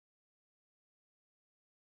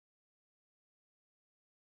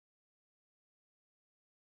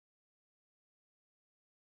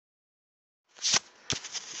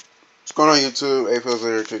What's going on, YouTube? A-Fizzle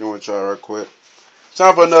here, kicking with y'all right quick.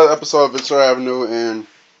 Time for another episode of Ventura Avenue, and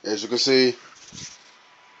as you can see,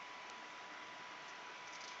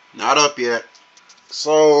 not up yet.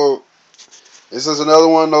 So, this is another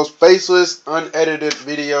one of those faceless, unedited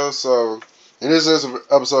videos. So, and this is an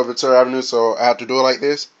episode of Ventura Avenue, so I have to do it like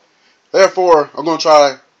this. Therefore, I'm going to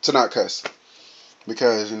try to not cuss.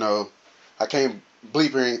 Because, you know, I can't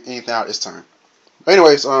bleep anything out this time.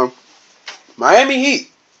 Anyways, Miami Heat.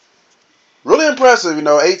 Really impressive,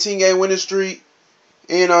 18-game winning streak.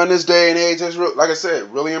 In this day and age, it's like I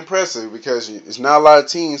said, really impressive because it's not a lot of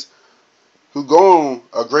teams who go on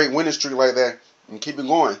a great winning streak like that and keep it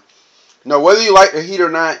going. Whether you like the Heat or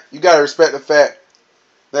not, you got to respect the fact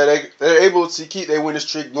that they're able to keep their winning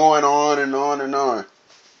streak going on and on and on.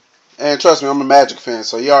 And trust me, I'm a Magic fan,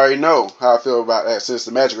 so you already know how I feel about that since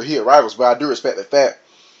the Magic are Heat rivals. But I do respect the fact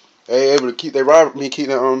they're able to keep their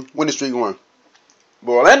winning streak going.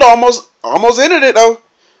 But Orlando almost ended it though.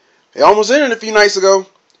 They almost ended it a few nights ago.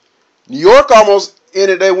 New York almost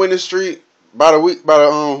ended their winning streak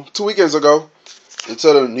about 2 weekends ago.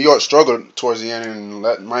 Until New York struggled towards the end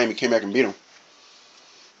and Miami came back and beat them.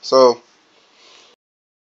 So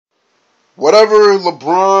whatever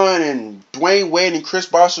LeBron and Dwayne Wade and Chris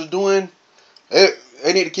Bosh are doing, they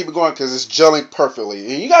need to keep it going because it's gelling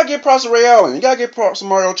perfectly. And you gotta give props to Ray Allen. You gotta give props to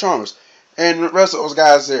Mario Chalmers and the rest of those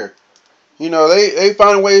guys there. They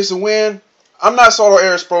find ways to win. I'm not sold on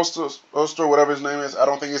Eric Spoelstra, whatever his name is. I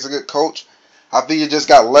don't think he's a good coach. I think he just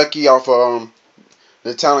got lucky off of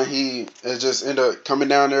the talent he just ended up coming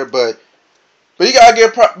down there. But you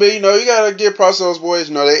gotta give props to those boys.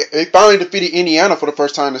 They finally defeated Indiana for the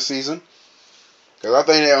first time this season. Because I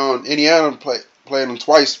think that Indiana played them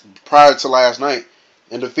twice prior to last night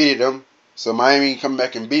and defeated them. So Miami come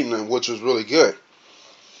back and beating them, which was really good.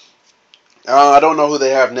 I don't know who they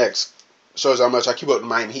have next. Shows how much I keep up the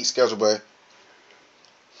Miami Heat schedule, but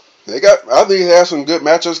I think they have some good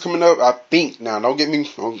matchups coming up. I think now,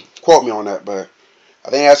 don't quote me on that, but I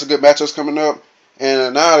think they have some good matchups coming up.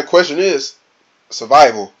 And now the question is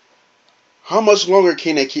survival. How much longer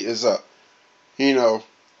can they keep this up? The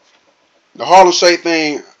Harlem Shake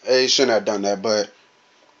thing, they shouldn't have done that, but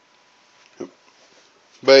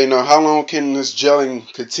how long can this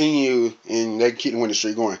gelling continue and they keep the winning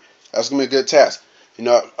streak going? That's gonna be a good task.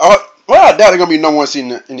 I doubt they're going to be number one seed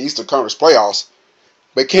in the Eastern Conference playoffs.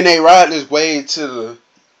 But can they ride this wave throughout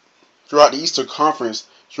the Eastern Conference,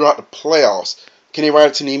 throughout the playoffs? Can they ride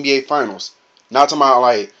it to the NBA Finals? I'm not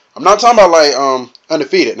talking about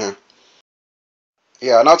undefeated now.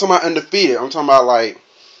 Yeah, I'm not talking about undefeated. I'm talking about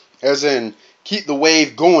as in keep the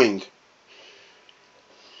wave going.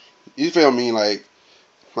 You feel me? Like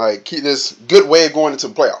keep this good wave going into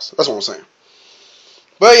the playoffs. That's what I'm saying.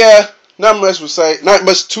 But yeah. Not much to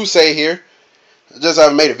say here. I just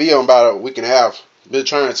haven't made a video about a week and a half. Been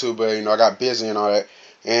trying to, but I got busy and all that.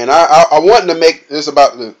 And I wanted to make this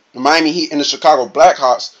about the Miami Heat and the Chicago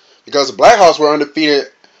Blackhawks because the Blackhawks were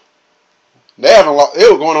undefeated. They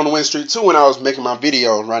were going on the win streak too when I was making my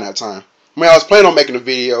video around that time. I was planning on making a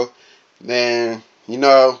video. Then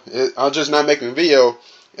I was just not making a video,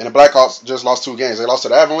 and the Blackhawks just lost 2 games. They lost to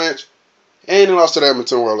the Avalanche, and they lost to the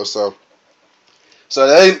Edmonton Oilers. So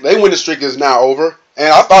they win the streak is now over.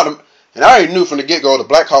 And I already knew from the get-go the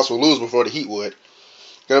Blackhawks would lose before the Heat would.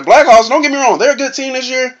 The Blackhawks, don't get me wrong, they're a good team this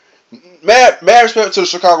year. Mad respect to the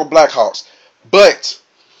Chicago Blackhawks. But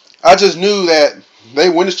I just knew that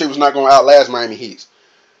their winning streak was not going to outlast Miami Heat.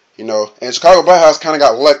 And Chicago Blackhawks kind of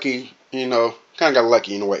got lucky, in a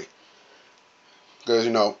way. Because,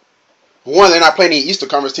 one, they're not playing the Eastern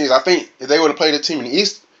Conference teams. I think if they would have played a team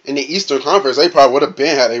in the Eastern Conference, they probably would have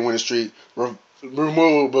had their winning streak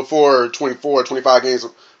removed before 24, 25 games.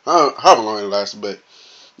 However long it lasted, but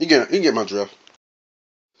you get my drift.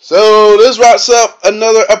 So this wraps up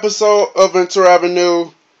another episode of Ventura Avenue.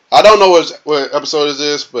 I don't know what episode is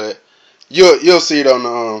this, but you'll see it on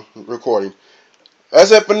the recording. That's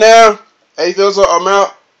it for now. A-Fizzle, I'm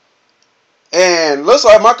out. And looks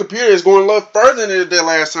like my computer is going a little further than it did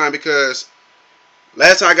last time because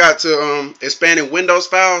last time I got to expanding Windows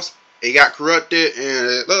files. It got corrupted, and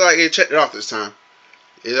it looked like they checked it off this time.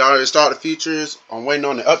 It already started features. I'm waiting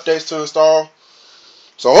on the updates to install.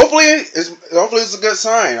 So hopefully it's a good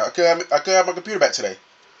sign. I could have my computer back today.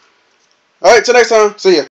 All right, till next time. See ya.